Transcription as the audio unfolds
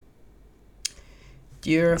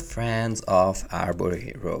Dear friends of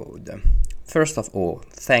Arbury Road, first of all,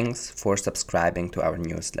 thanks for subscribing to our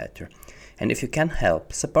newsletter. And if you can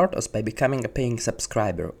help, support us by becoming a paying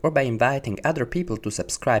subscriber or by inviting other people to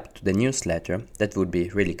subscribe to the newsletter. That would be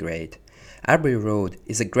really great. Arbury Road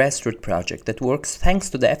is a grassroots project that works thanks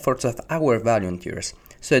to the efforts of our volunteers,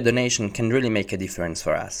 so a donation can really make a difference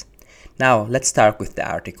for us. Now, let's start with the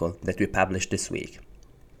article that we published this week.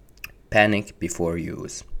 Panic before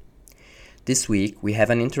use. This week, we have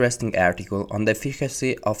an interesting article on the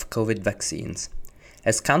efficacy of COVID vaccines.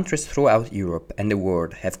 As countries throughout Europe and the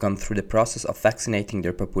world have gone through the process of vaccinating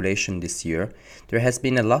their population this year, there has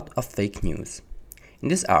been a lot of fake news. In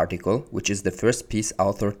this article, which is the first piece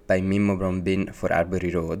authored by Mimmo Brombin for Arbury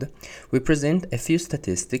Road, we present a few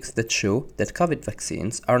statistics that show that COVID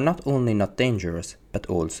vaccines are not only not dangerous, but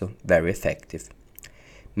also very effective.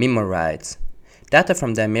 Mimmo writes, data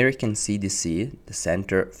from the American CDC, the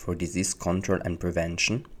Center for Disease Control and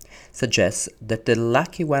Prevention, suggests that the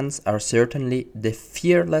lucky ones are certainly the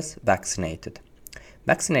fearless vaccinated.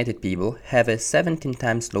 Vaccinated people have a 17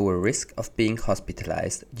 times lower risk of being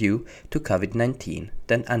hospitalized due to COVID-19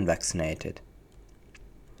 than unvaccinated.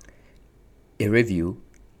 A review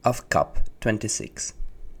of COP26.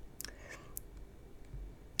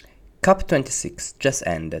 COP26 just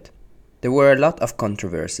ended. There were a lot of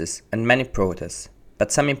controversies and many protests,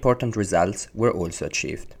 but some important results were also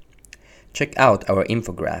achieved. Check out our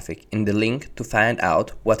infographic in the link to find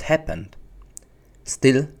out what happened.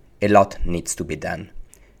 Still, a lot needs to be done,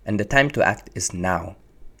 and the time to act is now.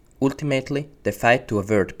 Ultimately, the fight to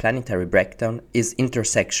avert planetary breakdown is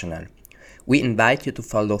intersectional. We invite you to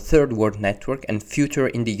follow Third World Network and Future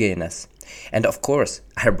Indigenas, and of course,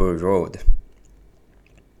 Arbury Road.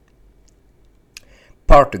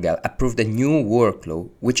 Portugal approved a new work law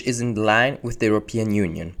which is in line with the European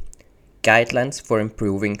Union. Guidelines for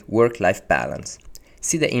improving work-life balance.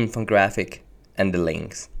 See the infographic and the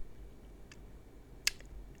links.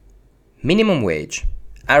 Minimum wage.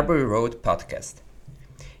 Arbury Road podcast.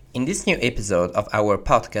 In this new episode of our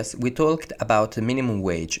podcast, we talked about the minimum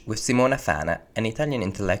wage with Simona Fana, an Italian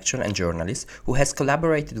intellectual and journalist who has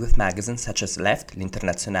collaborated with magazines such as Left,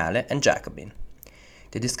 L'Internazionale and Jacobin.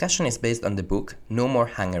 The discussion is based on the book No More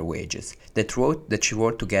Hunger Wages that she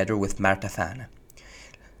wrote together with Marta Fana.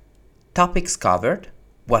 Topics covered: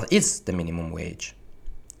 what is the minimum wage?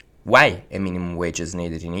 Why a minimum wage is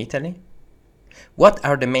needed in Italy? What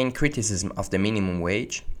are the main criticisms of the minimum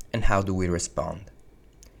wage and how do we respond?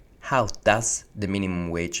 How does the minimum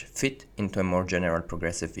wage fit into a more general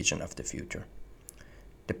progressive vision of the future?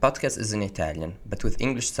 The podcast is in Italian, but with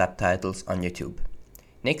English subtitles on YouTube.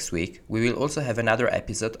 Next week, we will also have another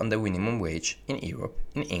episode on the minimum wage in Europe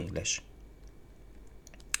in English.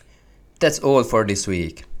 That's all for this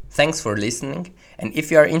week. Thanks for listening, and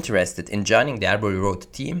if you are interested in joining the Arbury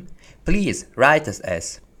Road team, please write us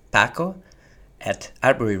as Paco at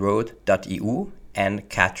arburyroad.eu and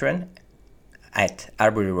Catherine at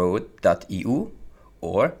arburyroad.eu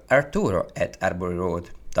or Arturo at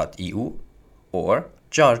arburyroad.eu or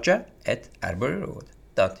Georgia at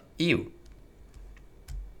arburyroad.eu.